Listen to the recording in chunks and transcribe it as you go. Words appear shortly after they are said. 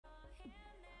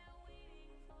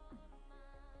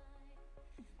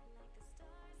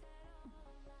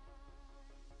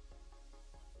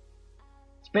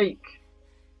Speak.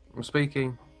 I'm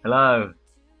speaking. Hello.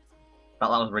 That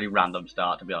was a really random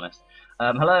start, to be honest.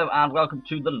 Hello and welcome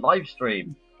to the live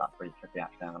stream. That's pretty tricky,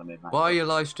 actually. I'm going to move that. Why are you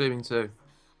live streaming to?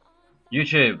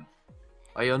 YouTube.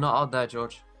 Oh, you're not on there,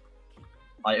 George.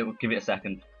 It will give it a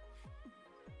second.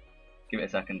 Give it a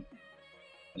second.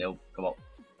 And it'll come up.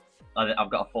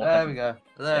 I've got a 4 There second. we go.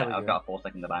 There we I've go. got a 4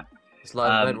 second delay. This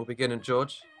live event will begin in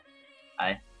George.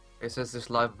 Aye. It says this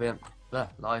live event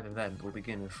will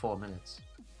begin in 4 minutes.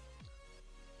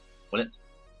 Will it?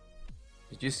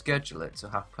 Did you schedule it to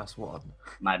 1:30?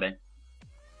 Maybe.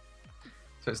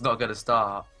 So it's not going to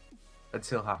start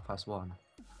until 1:30.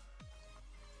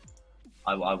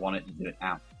 I want it to do it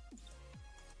now.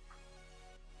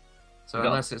 So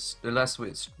unless it's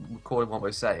recording what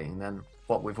we're saying, then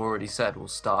what we've already said will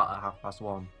start at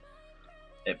 1:30.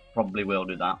 It probably will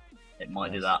do that. It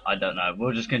might do that. I don't know.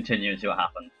 We'll just continue and see what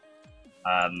happens.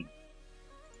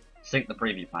 Sync the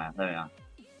preview player. There we are.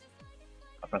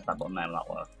 I pressed that button there and that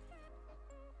worked.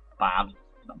 Bad.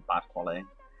 Not bad quality.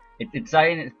 It's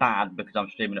saying it's bad because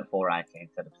I'm streaming at 480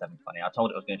 instead of 720. I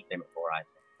told it I was going to stream at 480.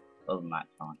 Other than that,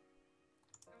 it's fine.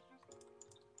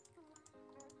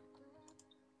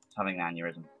 It's having an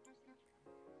aneurysm.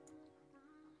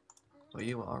 Well,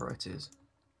 you are, it is.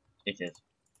 It is.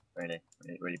 Really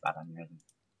bad aneurysm.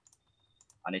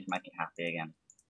 I need to make it happy again.